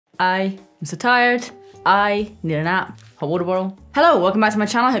I am so tired. I need a nap. Hot water bottle. Hello, welcome back to my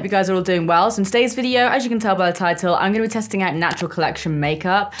channel. I hope you guys are all doing well. So in today's video, as you can tell by the title, I'm going to be testing out Natural Collection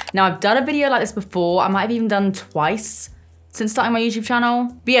makeup. Now, I've done a video like this before. I might have even done twice since starting my YouTube channel.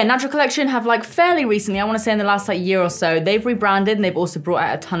 But yeah, Natural Collection have like fairly recently, I want to say in the last like year or so, they've rebranded and they've also brought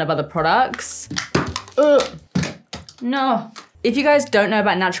out a ton of other products. No. If you guys don't know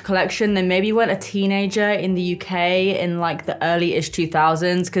about Natural Collection, then maybe you weren't a teenager in the UK in like the early-ish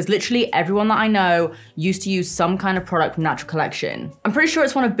 2000s, because literally everyone that I know used to use some kind of product from Natural Collection. I'm pretty sure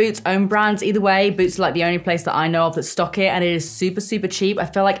it's one of Boots' own brands. Either way, Boots is like the only place that I know of that stock it, and it is super, super cheap. I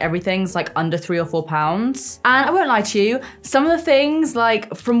feel like everything's like under £3 or £4. And I won't lie to you, some of the things,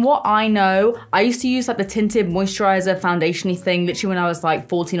 like from what I know, I used to use like the tinted moisturizer foundation-y thing literally when I was like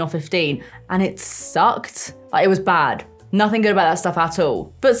 14 or 15, and it sucked. Like, it was bad. Nothing good about that stuff at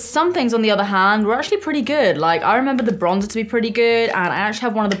all. But some things, on the other hand, were actually pretty good. Like, I remember the bronzer to be pretty good, and I actually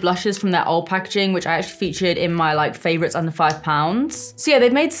have one of the blushes from their old packaging, which I actually featured in my like favorites under £5. So yeah,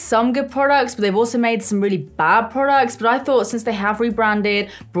 they've made some good products, but they've also made some really bad products. But I thought since they have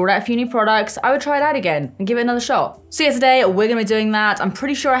rebranded, brought out a few new products, I would try it out again and give it another shot. So yeah, today we're gonna be doing that. I'm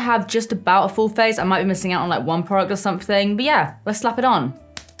pretty sure I have just about a full face. I might be missing out on like one product or something, but yeah, let's slap it on.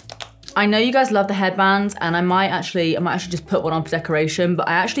 I know you guys love the headbands, and I might actually just put one on for decoration, but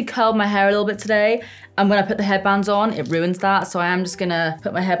I actually curled my hair a little bit today, and when I put the headbands on, it ruins that, so I am just gonna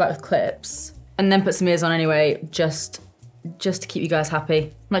put my hair back with clips, and then put some ears on anyway, just to keep you guys happy.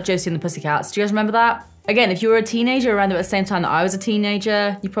 I'm like Josie and the Pussycats. Do you guys remember that? Again, if you were a teenager around at the same time that I was a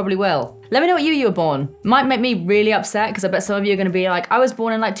teenager, you probably will. Let me know what year you were born. Might make me really upset, because I bet some of you are gonna be like, I was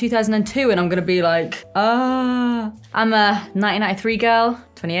born in like 2002, and I'm gonna be like, I'm a 1993 girl,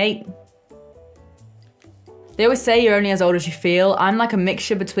 28. They always say you're only as old as you feel. I'm like a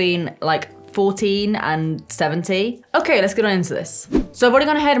mixture between like 14 and 70. Okay, let's get on into this. So I've already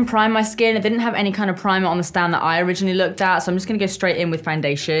gone ahead and primed my skin. It didn't have any kind of primer on the stand that I originally looked at, so I'm just gonna go straight in with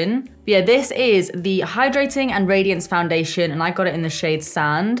foundation. But yeah, this is the Hydrating and Radiance Foundation, and I got it in the shade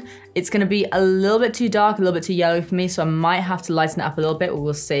Sand. It's gonna be a little bit too dark, a little bit too yellow for me, so I might have to lighten it up a little bit,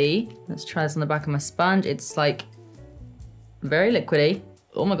 we'll see. Let's try this on the back of my sponge. It's like very liquidy.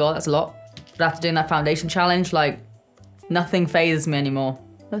 Oh my God, that's a lot. But after doing that foundation challenge, like, nothing phases me anymore.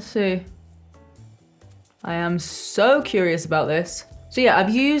 Let's see. I am so curious about this. So yeah,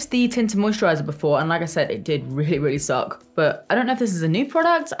 I've used the tinted moisturizer before, and like I said, it did really, really suck. But I don't know if this is a new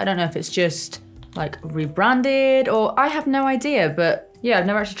product. I don't know if it's just like rebranded, or I have no idea. But yeah, I've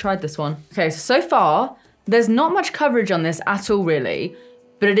never actually tried this one. Okay, so far, there's not much coverage on this at all, really.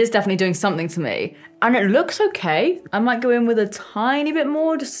 But it is definitely doing something to me. And it looks okay. I might go in with a tiny bit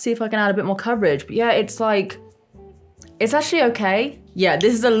more just to see if I can add a bit more coverage. But yeah, it's like, it's actually okay. Yeah,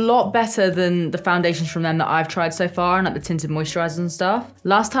 this is a lot better than the foundations from them that I've tried so far, and like the tinted moisturizers and stuff.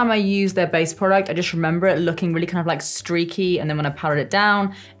 Last time I used their base product, I just remember it looking really kind of like streaky, and then when I powdered it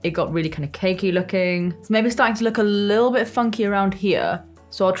down, it got really kind of cakey looking. It's maybe starting to look a little bit funky around here.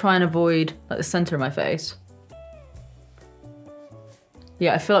 So I'll try and avoid like the center of my face.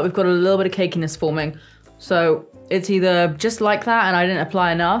 Yeah, I feel like we've got a little bit of cakiness forming. So it's either just like that and I didn't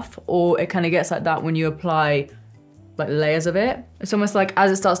apply enough, or it kind of gets like that when you apply like layers of it. It's almost like as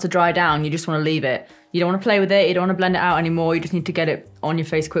it starts to dry down, you just want to leave it. You don't want to play with it, you don't want to blend it out anymore, you just need to get it on your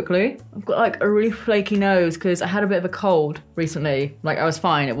face quickly. I've got like a really flaky nose because I had a bit of a cold recently. Like, I was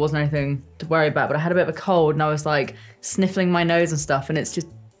fine, it wasn't anything to worry about, but I had a bit of a cold and I was like sniffling my nose and stuff, and it's just,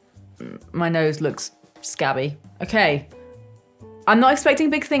 my nose looks scabby. Okay. I'm not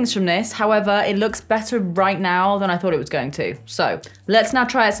expecting big things from this, however, it looks better right now than I thought it was going to. So, let's now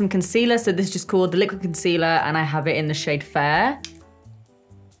try out some concealer. So this is just called the Liquid Concealer, and I have it in the shade Fair.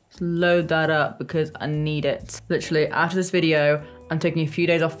 Let's load that up because I need it. Literally, after this video, I'm taking a few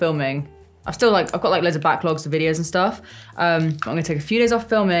days off filming. I've got like loads of backlogs of videos and stuff. I'm gonna take a few days off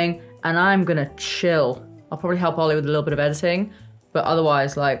filming, and I'm gonna chill. I'll probably help Ollie with a little bit of editing, but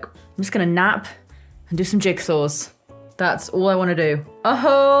otherwise, like, I'm just gonna nap and do some jigsaws. That's all I want to do.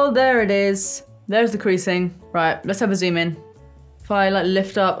 Oh, there it is. There's the creasing. Right, let's have a zoom in. If I like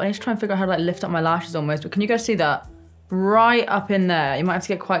lift up, I need to try and figure out how to like lift up my lashes almost, but can you guys see that? Right up in there. You might have to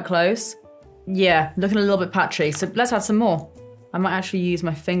get quite close. Yeah, looking a little bit patchy. So let's add some more. I might actually use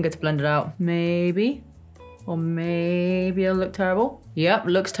my finger to blend it out. Maybe. Or maybe it'll look terrible. Yep,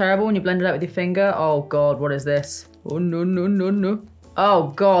 looks terrible when you blend it out with your finger. Oh God, what is this? Oh no, no, no, no. Oh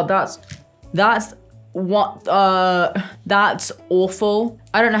God, that's awful.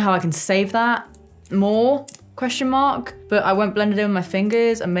 I don't know how I can save that more, question mark, but I won't blend it in with my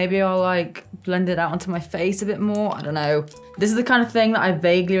fingers, and maybe I'll like blend it out onto my face a bit more. I don't know. This is the kind of thing that I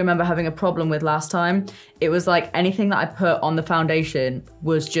vaguely remember having a problem with last time. It was like anything that I put on the foundation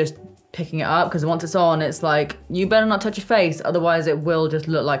was just picking it up, because once it's on, it's like, you better not touch your face, otherwise it will just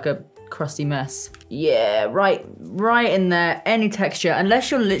look like a crusty mess. Yeah, right in there, any texture.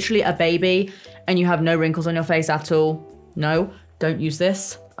 Unless you're literally a baby and you have no wrinkles on your face at all. No, don't use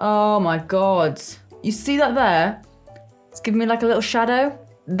this. Oh my God. You see that there? It's giving me like a little shadow.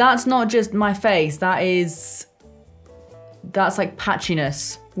 That's not just my face, that's like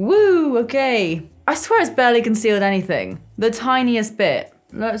patchiness. Woo, okay. I swear it's barely concealed anything. The tiniest bit.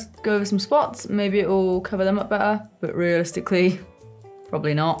 Let's go over some spots. Maybe it will cover them up better, but realistically,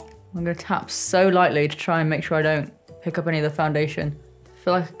 probably not. I'm gonna tap so lightly to try and make sure I don't pick up any of the foundation. I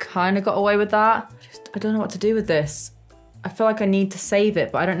feel like I kind of got away with that. I don't know what to do with this. I feel like I need to save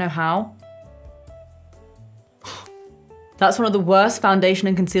it, but I don't know how. That's one of the worst foundation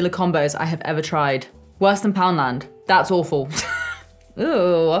and concealer combos I have ever tried. Worse than Poundland. That's awful.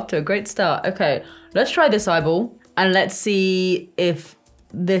 Ooh, off to a great start. Okay, let's try this eyeball and let's see if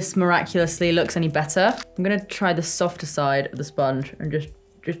this miraculously looks any better. I'm gonna try the softer side of the sponge and just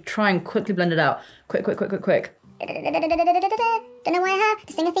try and quickly blend it out. Quick. Don't know why I have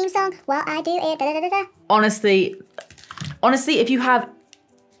to sing a theme song while I do it. Honestly,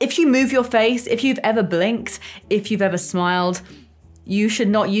 if you move your face, if you've ever blinked, if you've ever smiled, you should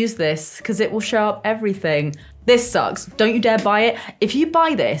not use this because it will show up everything. This sucks. Don't you dare buy it. If you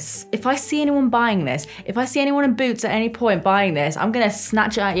buy this, if I see anyone buying this, if I see anyone in Boots at any point buying this, I'm gonna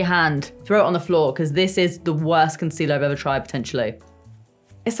snatch it out of your hand, throw it on the floor, because this is the worst concealer I've ever tried, potentially.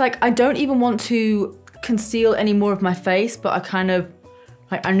 It's like, I don't even want to conceal any more of my face, but I kind of,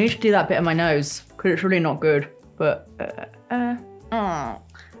 like, I need to do that bit of my nose, because it's really not good. But,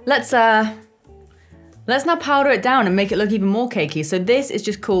 let's now powder it down and make it look even more cakey. So this is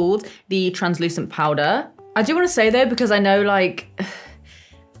just called the translucent powder. I do want to say though, because I know like,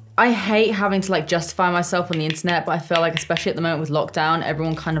 I hate having to like justify myself on the internet, but I feel like especially at the moment with lockdown,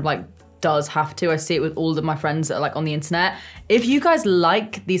 everyone kind of like does have to. I see it with all of my friends that are like on the internet. If you guys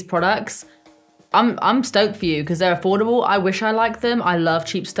like these products, I'm stoked for you because they're affordable. I wish I liked them. I love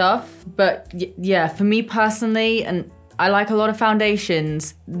cheap stuff. But yeah, for me personally, and I like a lot of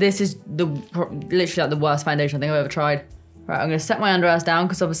foundations, this is literally like the worst foundation I think I've ever tried. Right, I'm gonna set my under eyes down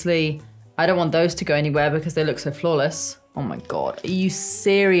because obviously I don't want those to go anywhere because they look so flawless. Oh my God, are you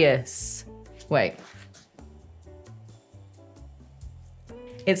serious? Wait.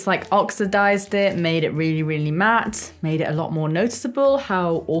 It's like oxidized it, made it really, really matte, made it a lot more noticeable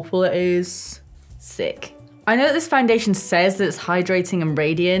how awful it is. Sick. I know that this foundation says that it's hydrating and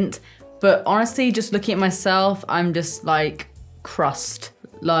radiant, but honestly, just looking at myself, I'm just like crust.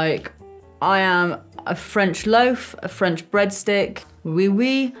 Like, I am a French loaf, a French breadstick,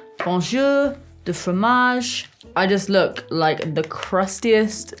 oui, bonjour, de fromage. I just look like the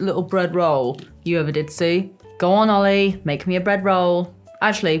crustiest little bread roll you ever did see. Go on, Ollie, make me a bread roll.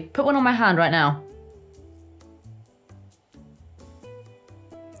 Actually, put one on my hand right now.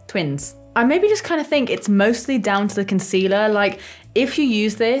 Twins. I maybe just kind of think it's mostly down to the concealer. Like, if you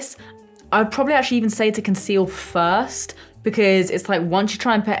use this, I'd probably actually even say to conceal first, because it's like once you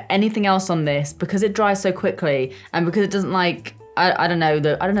try and put anything else on this, because it dries so quickly and because it doesn't like, I don't know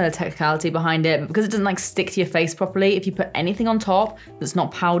the technicality behind it, but because it doesn't like stick to your face properly, if you put anything on top that's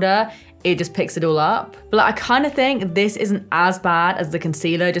not powder, it just picks it all up. But like, I kind of think this isn't as bad as the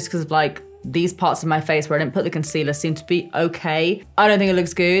concealer just because of like these parts of my face where I didn't put the concealer seem to be okay. I don't think it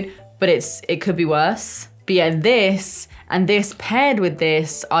looks good, but it could be worse. But yeah, this and this paired with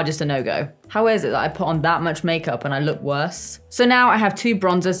this are just a no-go. How is it that I put on that much makeup and I look worse? So now I have two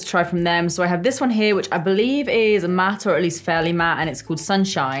bronzers to try from them. So I have this one here, which I believe is matte or at least fairly matte, and it's called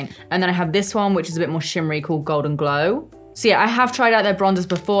Sunshine. And then I have this one, which is a bit more shimmery, called Golden Glow. So yeah, I have tried out their bronzers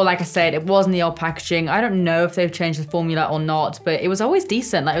before. Like I said, it was in the old packaging. I don't know if they've changed the formula or not, but it was always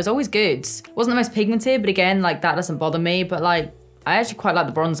decent. Like, it was always good. It wasn't the most pigmented, but again, like that doesn't bother me. But like, I actually quite like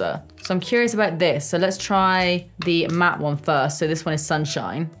the bronzer. So I'm curious about this. So let's try the matte one first. So this one is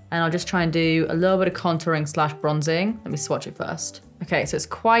Sunshine. And I'll just try and do a little bit of contouring / bronzing. Let me swatch it first. Okay, so it's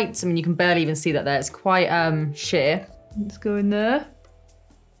quite, I mean, you can barely even see that there. It's quite sheer. Let's go in there.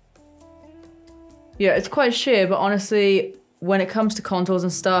 Yeah, it's quite sheer, but honestly, when it comes to contours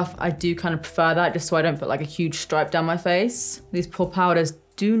and stuff, I do kind of prefer that just so I don't put like a huge stripe down my face. These poor powders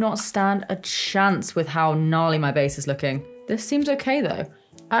do not stand a chance with how gnarly my base is looking. This seems okay though. It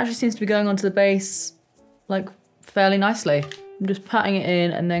actually seems to be going onto the base like fairly nicely. I'm just patting it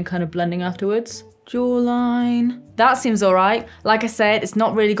in and then kind of blending afterwards. Jawline. That seems all right. Like I said, it's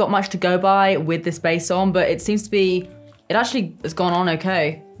not really got much to go by with this base on, but it seems to be it actually has gone on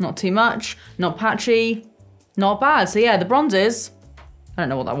okay. Not too much, not patchy, not bad. So yeah, the bronzers, I don't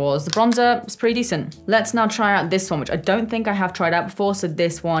know what that was. The bronzer is pretty decent. Let's now try out this one, which I don't think I have tried out before. So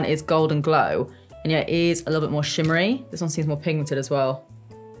this one is Golden Glow. And yeah, it is a little bit more shimmery. This one seems more pigmented as well.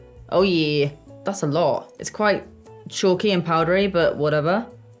 Oh yeah, that's a lot. It's quite chalky and powdery, but whatever.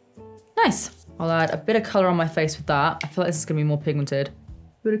 Nice. I'll add a bit of color on my face with that. I feel like this is gonna be more pigmented.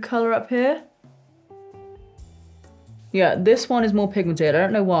 A bit of color up here. Yeah, this one is more pigmented. I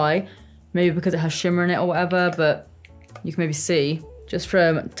don't know why. Maybe because it has shimmer in it or whatever, but you can maybe see. Just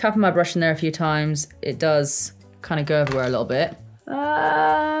from tapping my brush in there a few times, it does kind of go everywhere a little bit.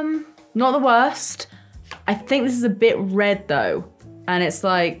 Not the worst. I think this is a bit red though. And it's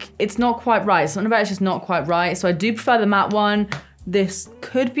like, it's not quite right. Something about it's just not quite right. So I do prefer the matte one. This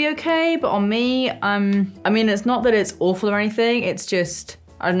could be okay, but on me, I mean, it's not that it's awful or anything. It's just,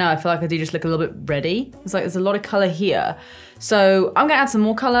 I don't know, I feel like I do just look a little bit reddy. It's like there's a lot of color here. So I'm gonna add some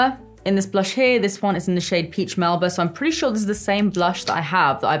more color in this blush here. This one is in the shade Peach Melba. So I'm pretty sure this is the same blush that I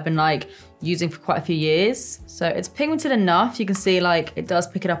have that I've been like using for quite a few years. So it's pigmented enough. You can see like it does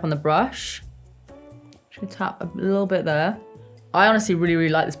pick it up on the brush. Just gonna tap a little bit there. I honestly really, really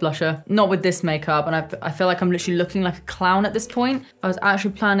like this blusher. Not with this makeup, and I feel like I'm literally looking like a clown at this point. I was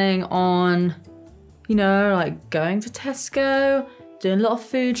actually planning on, you know, like going to Tesco, doing a little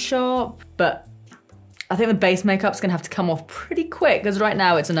food shop, but I think the base makeup's gonna have to come off pretty quick because right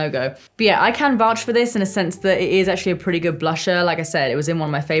now it's a no-go. But yeah, I can vouch for this in a sense that it is actually a pretty good blusher. Like I said, it was in one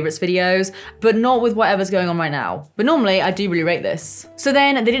of my favorites videos, but not with whatever's going on right now. But normally I do really rate this. So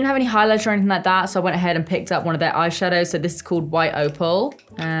then they didn't have any highlighter or anything like that, so I went ahead and picked up one of their eyeshadows. So this is called White Opal,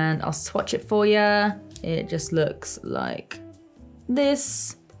 and I'll swatch it for you. It just looks like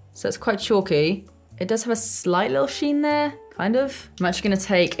this. So it's quite chalky. It does have a slight little sheen there, kind of. I'm actually gonna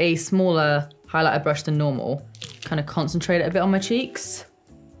take a smaller highlighter brush than normal, kind of concentrate it a bit on my cheeks.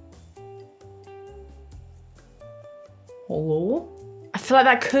 Oh. I feel like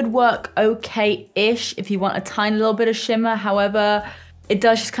that could work okay-ish if you want a tiny little bit of shimmer. However, it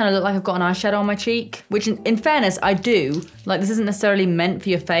does just kind of look like I've got an eyeshadow on my cheek, which in fairness, I do. Like, this isn't necessarily meant for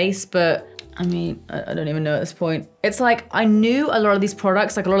your face, but I mean, I don't even know at this point. It's like, I knew a lot of these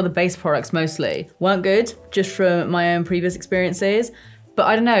products, like a lot of the base products mostly, weren't good, just from my own previous experiences. But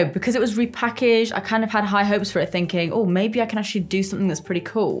I don't know, because it was repackaged, I kind of had high hopes for it, thinking, oh, maybe I can actually do something that's pretty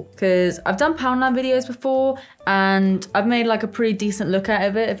cool. Because I've done Poundland videos before, and I've made like a pretty decent look out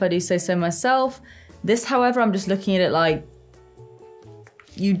of it, if I do say so myself. This, however, I'm just looking at it like,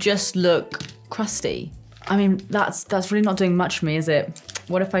 you just look crusty. I mean, that's really not doing much for me, is it?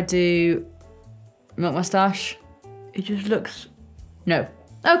 What if I do milk mustache? It just looks, no.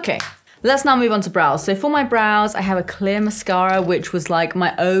 Okay. Let's now move on to brows. So for my brows, I have a clear mascara, which was like my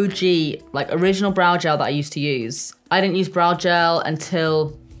OG, like original brow gel that I used to use. I didn't use brow gel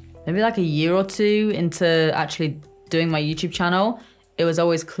until maybe like a year or two into actually doing my YouTube channel. It was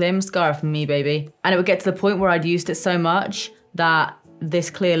always clear mascara for me, baby. And it would get to the point where I'd used it so much that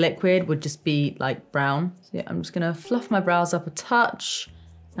this clear liquid would just be like brown. So yeah, I'm just gonna fluff my brows up a touch.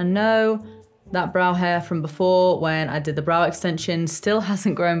 And no, that brow hair from before when I did the brow extension still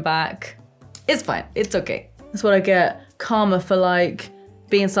hasn't grown back. It's fine, it's okay. That's what I get karma for like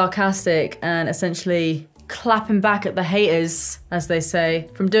being sarcastic and essentially clapping back at the haters, as they say.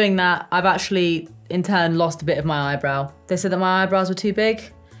 From doing that, I've actually in turn lost a bit of my eyebrow. They said that my eyebrows were too big,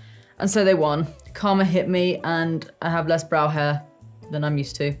 and so they won. Karma hit me and I have less brow hair than I'm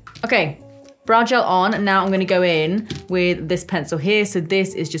used to. Okay. Brow gel on, and now I'm gonna go in with this pencil here. So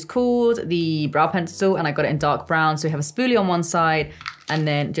this is just called the brow pencil, and I got it in dark brown. So we have a spoolie on one side, and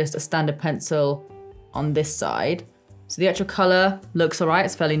then just a standard pencil on this side. So the actual color looks all right,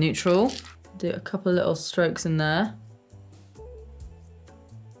 it's fairly neutral. Do a couple of little strokes in there.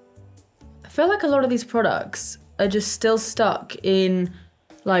 I feel like a lot of these products are just still stuck in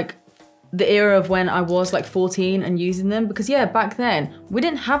like the era of when I was like 14 and using them, because yeah, back then we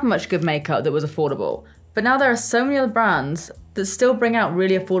didn't have much good makeup that was affordable. But now there are so many other brands that still bring out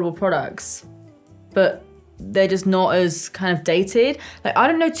really affordable products, but they're just not as kind of dated. Like, I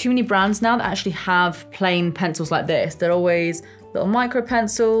don't know too many brands now that actually have plain pencils like this. They're always little micro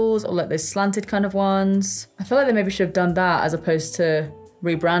pencils or like those slanted kind of ones. I feel like they maybe should have done that as opposed to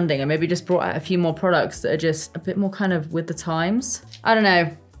rebranding, and maybe just brought out a few more products that are just a bit more kind of with the times. I don't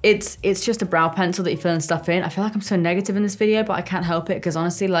know. It's just a brow pencil that you fill in stuff in. I feel like I'm so negative in this video, but I can't help it because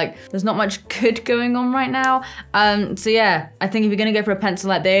honestly, like, there's not much good going on right now. So yeah, I think if you're gonna go for a pencil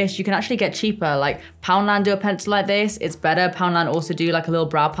like this, you can actually get cheaper. Like Poundland do a pencil like this, it's better. Poundland also do like a little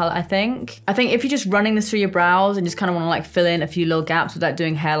brow palette, I think. I think if you're just running this through your brows and just kind of want to like fill in a few little gaps without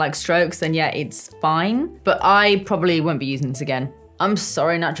doing hair-like strokes, then yeah, it's fine. But I probably won't be using this again. I'm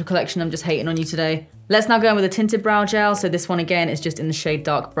sorry, Natural Collection, I'm just hating on you today. Let's now go in with a tinted brow gel. So this one again is just in the shade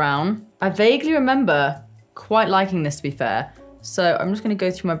dark brown. I vaguely remember quite liking this, to be fair. So I'm just gonna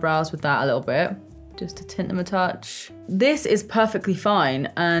go through my brows with that a little bit, just to tint them a touch. This is perfectly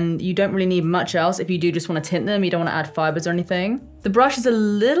fine, and you don't really need much else if you do just want to tint them. You don't want to add fibers or anything. The brush is a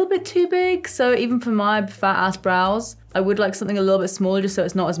little bit too big, so even for my fat ass brows, I would like something a little bit smaller just so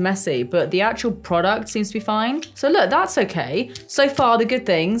it's not as messy, but the actual product seems to be fine. So look, that's okay. So far, the good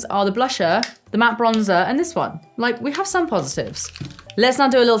things are the blusher, the matte bronzer, and this one. Like, we have some positives. Let's now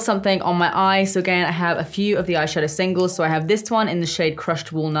do a little something on my eye. So again, I have a few of the eyeshadow singles. So I have this one in the shade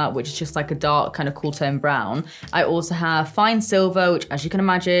Crushed Walnut, which is just like a dark kind of cool tone brown. I also have Fine Silver, which as you can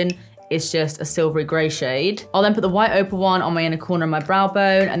imagine, is just a silvery gray shade. I'll then put the White Opal one on my inner corner of my brow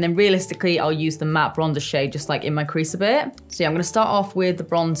bone, and then realistically, I'll use the matte bronzer shade just like in my crease a bit. So yeah, I'm gonna start off with the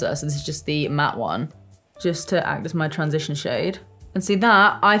bronzer. So this is just the matte one, just to act as my transition shade. And see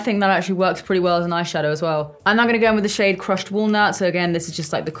that, I think that actually works pretty well as an eyeshadow as well. I'm now gonna go in with the shade Crushed Walnut. So again, this is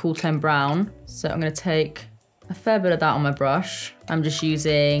just like the cool tone brown. So I'm gonna take a fair bit of that on my brush. I'm just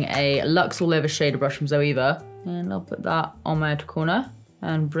using a Luxe All Over shader brush from Zoeva. And I'll put that on my outer corner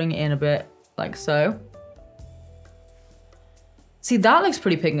and bring it in a bit like so. See, that looks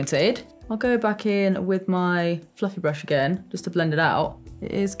pretty pigmented. I'll go back in with my fluffy brush again, just to blend it out.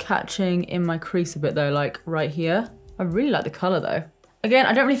 It is catching in my crease a bit though, like right here. I really like the color though. Again,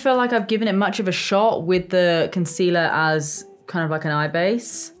 I don't really feel like I've given it much of a shot with the concealer as kind of like an eye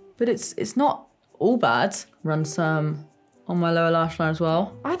base, but it's not all bad. Run some on my lower lash line as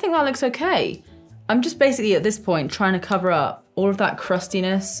well. I think that looks okay. I'm just basically at this point trying to cover up all of that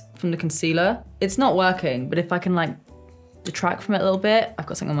crustiness from the concealer. It's not working, but if I can like detract from it a little bit, I've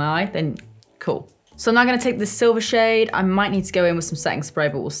got something on my eye, then cool. So I'm now gonna take this silver shade. I might need to go in with some setting spray,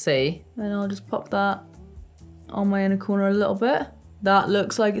 but we'll see. And I'll just pop that on my inner corner a little bit. That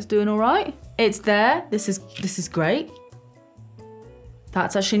looks like it's doing all right. It's there, this is great.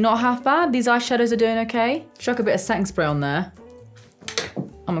 That's actually not half bad. These eyeshadows are doing okay. Chuck a bit of setting spray on there.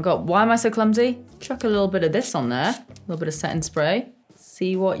 Oh my God, why am I so clumsy? Chuck a little bit of this on there. A little bit of setting spray.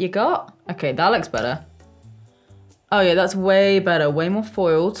 See what you got. Okay, that looks better. Oh yeah, that's way better, way more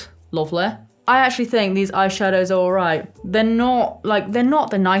foiled. Lovely. I actually think these eyeshadows are all right. They're not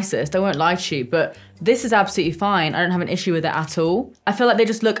the nicest, I won't lie to you, but this is absolutely fine. I don't have an issue with it at all. I feel like they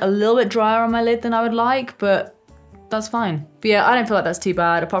just look a little bit drier on my lid than I would like, but that's fine. But yeah, I don't feel like that's too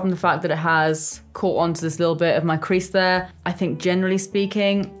bad, apart from the fact that it has caught onto this little bit of my crease there. I think generally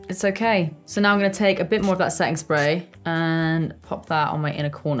speaking, it's okay. So now I'm gonna take a bit more of that setting spray and pop that on my inner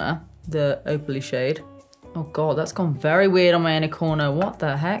corner, the opaly shade. Oh God, that's gone very weird on my inner corner. What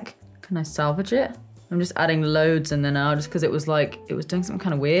the heck? Can I salvage it? I'm just adding loads in there now just because it was doing something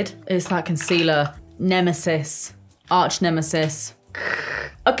kind of weird. It's that concealer, nemesis, arch nemesis.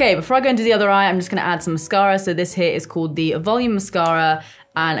 Okay, before I go into the other eye, I'm just gonna add some mascara. So this here is called the Volume Mascara.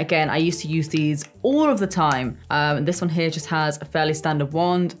 And again, I used to use these all of the time. This one here just has a fairly standard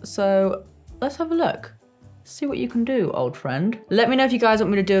wand. So let's have a look. See what you can do, old friend. Let me know if you guys want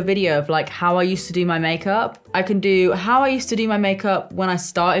me to do a video of like how I used to do my makeup. I can do how I used to do my makeup when I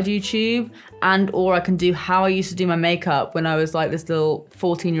started YouTube, or I can do how I used to do my makeup when I was like this little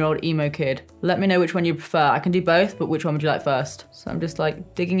 14-year-old emo kid. Let me know which one you prefer. I can do both, but which one would you like first? So I'm just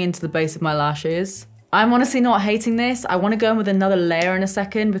like digging into the base of my lashes. I'm honestly not hating this. I want to go in with another layer in a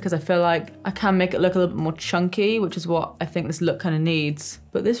second because I feel like I can make it look a little bit more chunky, which is what I think this look kind of needs.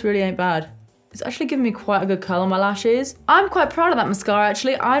 But this really ain't bad. It's actually giving me quite a good curl on my lashes. I'm quite proud of that mascara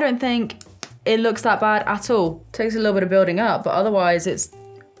actually. I don't think it looks that bad at all. Takes a little bit of building up, but otherwise it's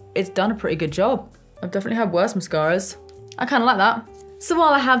done a pretty good job. I've definitely had worse mascaras. I kind of like that. So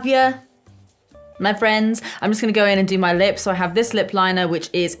while I have you, my friends, I'm just gonna go in and do my lips. So I have this lip liner, which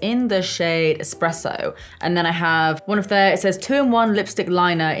is in the shade Espresso. And then I have one of it says 2-in-1 lipstick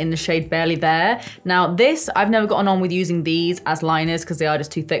liner in the shade Barely There. Now this, I've never gotten on with using these as liners because they are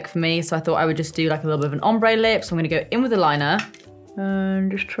just too thick for me. So I thought I would just do like a little bit of an ombre lip. So I'm gonna go in with the liner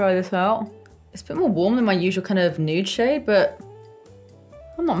and just try this out. It's a bit more warm than my usual kind of nude shade, but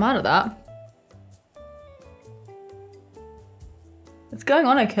I'm not mad at that. It's going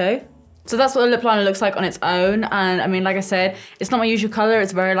on okay. So that's what the lip liner looks like on its own. And I mean, like I said, it's not my usual color.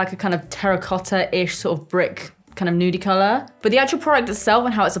 It's very like a kind of terracotta-ish sort of brick kind of nudie color. But the actual product itself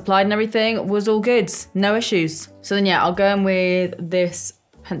and how it's applied and everything was all good, no issues. So then yeah, I'll go in with this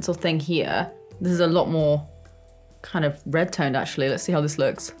pencil thing here. This is a lot more kind of red toned actually. Let's see how this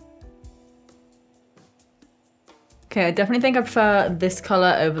looks. Okay, I definitely think I prefer this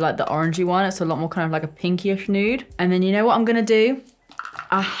color over like the orangey one. It's a lot more kind of like a pinkyish nude. And then you know what I'm gonna do?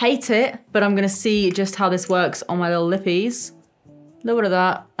 I hate it, but I'm gonna see just how this works on my little lippies. A little bit of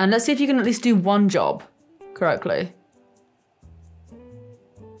that. And let's see if you can at least do one job correctly.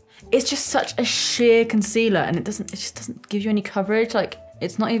 It's just such a sheer concealer and it just doesn't give you any coverage. Like,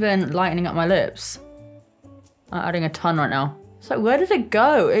 it's not even lightening up my lips. I'm adding a ton right now. It's like, where did it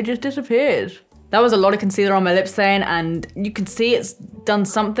go? It just disappeared. That was a lot of concealer on my lips then, and you can see it's done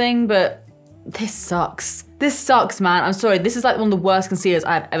something, but this sucks. This sucks, man. I'm sorry. This is like one of the worst concealers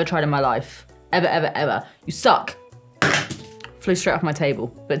I've ever tried in my life. Ever, ever, ever. You suck. Flew straight off my table,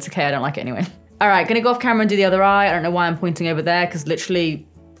 but it's okay. I don't like it anyway. All right, gonna go off camera and do the other eye. I don't know why I'm pointing over there, because literally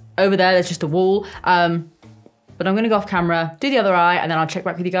over there's just a wall. But I'm gonna go off camera, do the other eye, and then I'll check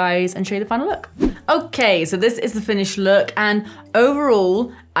back with you guys and show you the final look. Okay, so this is the finished look, and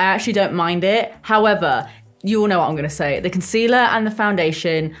overall, I actually don't mind it. However, you all know what I'm gonna say. The concealer and the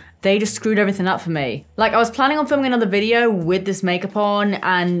foundation, they just screwed everything up for me. Like, I was planning on filming another video with this makeup on,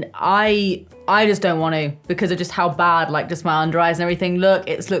 and I just don't want to because of just how bad, like, just my under eyes and everything look.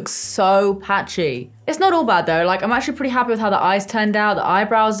 It looks so patchy. It's not all bad though. Like, I'm actually pretty happy with how the eyes turned out. The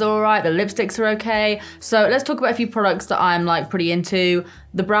eyebrows are all right. The lipsticks are okay. So let's talk about a few products that I'm like pretty into.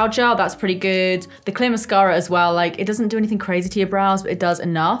 The brow gel, that's pretty good. The clear mascara as well. Like, it doesn't do anything crazy to your brows, but it does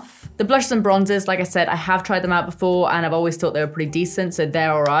enough. The blushes and bronzers, like I said, I have tried them out before and I've always thought they were pretty decent, so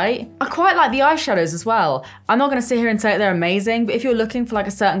they're all right. I quite like the eyeshadows as well. I'm not gonna sit here and say that they're amazing, but if you're looking for like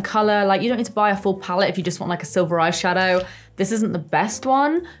a certain color, like, you don't need to buy a full palette if you just want like a silver eyeshadow. This isn't the best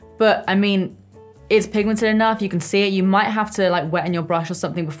one, but I mean, it's pigmented enough, you can see it. You might have to like wet in your brush or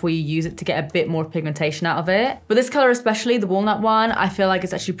something before you use it to get a bit more pigmentation out of it. But this color especially, the walnut one, I feel like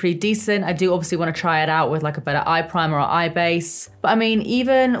it's actually pretty decent. I do obviously want to try it out with like a better eye primer or eye base. But I mean,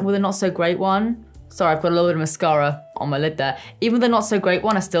 even with a not so great one, sorry, I've got a little bit of mascara on my lid there. Even with a not so great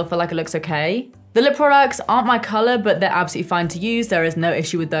one, I still feel like it looks okay. The lip products aren't my color, but they're absolutely fine to use. There is no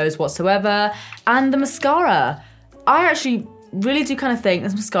issue with those whatsoever. And the mascara, I actually really do kind of think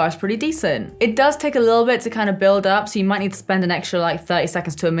this mascara is pretty decent. It does take a little bit to kind of build up, so you might need to spend an extra like 30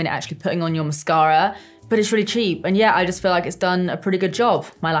 seconds to a minute actually putting on your mascara, but it's really cheap. And yeah, I just feel like it's done a pretty good job.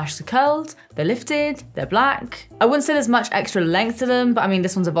 My lashes are curled, they're lifted, they're black. I wouldn't say there's much extra length to them, but I mean,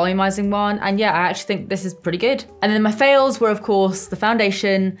 this one's a volumizing one. And yeah, I actually think this is pretty good. And then my fails were, of course, the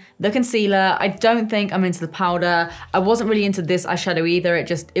foundation, the concealer. I don't think I'm into the powder. I wasn't really into this eyeshadow either.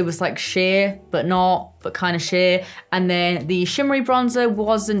 It was like sheer, but not, but kind of sheer. And then the shimmery bronzer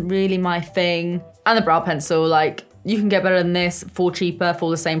wasn't really my thing. And the brow pencil, like, you can get better than this for cheaper,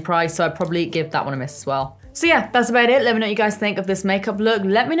 for the same price, so I'd probably give that one a miss as well. So yeah, that's about it. Let me know what you guys think of this makeup look.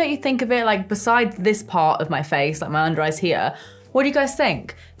 Let me know what you think of it, like, besides this part of my face, like my under eyes here. What do you guys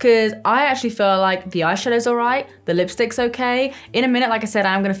think? Because I actually feel like the eyeshadow's all right, the lipstick's okay. In a minute, like I said,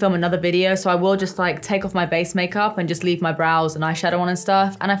 I'm gonna film another video, so I will just like take off my base makeup and just leave my brows and eyeshadow on and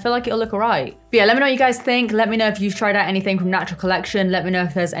stuff, and I feel like it'll look all right. But yeah, let me know what you guys think. Let me know if you've tried out anything from Natural Collection. Let me know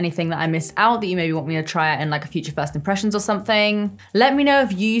if there's anything that I missed out that you maybe want me to try out in like a future first impressions or something. Let me know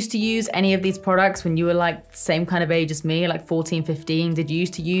if you used to use any of these products when you were like the same kind of age as me, like 14, 15. Did you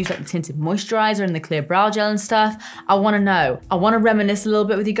used to use like the tinted moisturizer and the clear brow gel and stuff? I wanna know. I wanna reminisce a little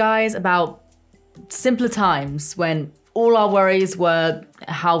bit with you guys about simpler times when all our worries were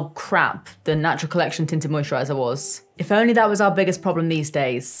how crap the Natural Collection tinted moisturizer was. If only that was our biggest problem these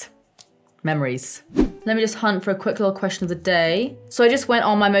days. Memories. Let me just hunt for a quick little question of the day. So I just went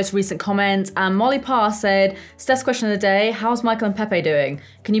on my most recent comments and Molly Parr said, Steph's question of the day, how's Michael and Pepe doing?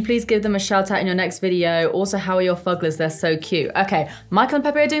 Can you please give them a shout out in your next video? Also, how are your fugglers? They're so cute. Okay, Michael and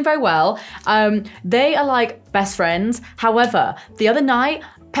Pepe are doing very well. They are like best friends. However, the other night,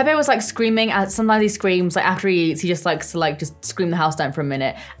 Pepe was like screaming at, sometimes he screams, like after he eats, he just likes to like just scream the house down for a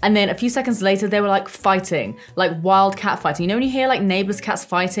minute. And then a few seconds later, they were like fighting, like wild cat fighting. You know when you hear like neighbors' cats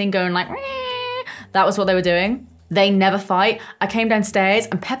fighting, going like, Meh? That was what they were doing. They never fight. I came downstairs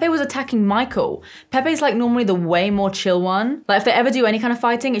and Pepe was attacking Michael. Pepe's like normally the way more chill one. Like if they ever do any kind of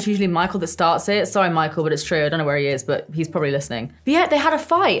fighting, it's usually Michael that starts it. Sorry, Michael, but it's true. I don't know where he is, but he's probably listening. But yeah, they had a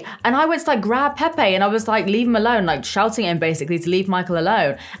fight and I went to like grab Pepe and I was like, leave him alone, like shouting at him basically to leave Michael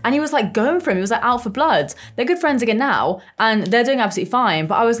alone. And he was like going for him. He was like out for blood. They're good friends again now and they're doing absolutely fine.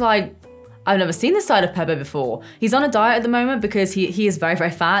 But I was like, I've never seen this side of Pebbo before. He's on a diet at the moment because he is very,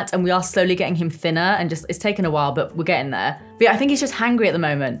 very fat, and we are slowly getting him thinner, and just, it's taken a while, but we're getting there. But yeah, I think he's just hangry at the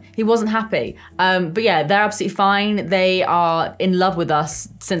moment. He wasn't happy. But yeah, they're absolutely fine. They are in love with us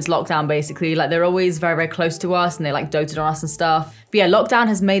since lockdown, basically. Like, they're always very, very close to us, and they like doted on us and stuff. But yeah, lockdown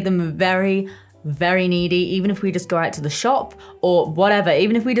has made them very, very needy. Even if we just go out to the shop or whatever,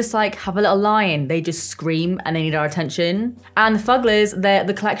 even if we just like have a little lie-in, they just scream and they need our attention. And the Fugglies,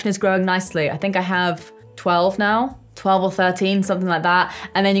 the collection is growing nicely. I think I have 12 now. 12 or 13, something like that.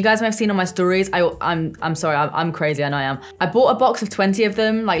 And then you guys may have seen on my stories, I'm sorry, I'm crazy, I know I am. I bought a box of 20 of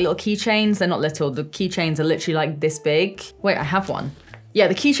them, like little keychains. They're not little, the keychains are literally like this big. Wait, I have one. Yeah,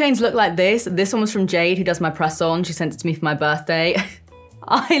 the keychains look like this. This one was from Jade, who does my press on. She sent it to me for my birthday.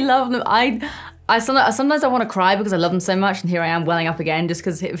 I love them. Sometimes I want to cry because I love them so much, and here I am welling up again just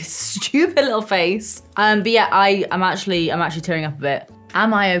because of his stupid little face. But yeah, I'm actually tearing up a bit.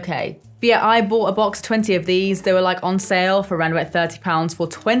 Am I okay? But yeah, I bought a box, 20 of these. They were like on sale for around about £30 for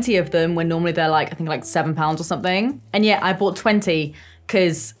 20 of them, when normally they're like, I think like £7 or something. And yeah, I bought 20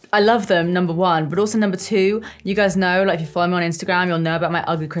 because I love them, number one, but also number two, you guys know, like if you follow me on Instagram, you'll know about my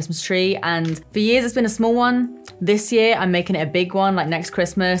ugly Christmas tree. And for years it's been a small one. This year I'm making it a big one, like next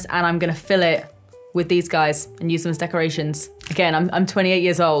Christmas, and I'm gonna fill it with these guys and use them as decorations. Again, I'm 28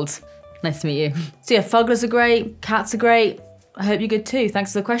 years old. Nice to meet you. So yeah, Fugglers are great, cats are great. I hope you're good too.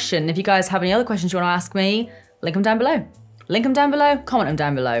 Thanks for the question. If you guys have any other questions you want to ask me, link them down below. Link them down below, comment them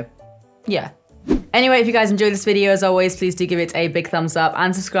down below. Yeah. Anyway, if you guys enjoyed this video, as always, please do give it a big thumbs up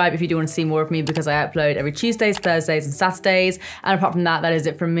and subscribe if you do want to see more of me, because I upload every Tuesdays, Thursdays, and Saturdays. And apart from that, that is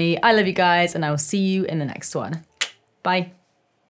it from me. I love you guys, and I will see you in the next one. Bye.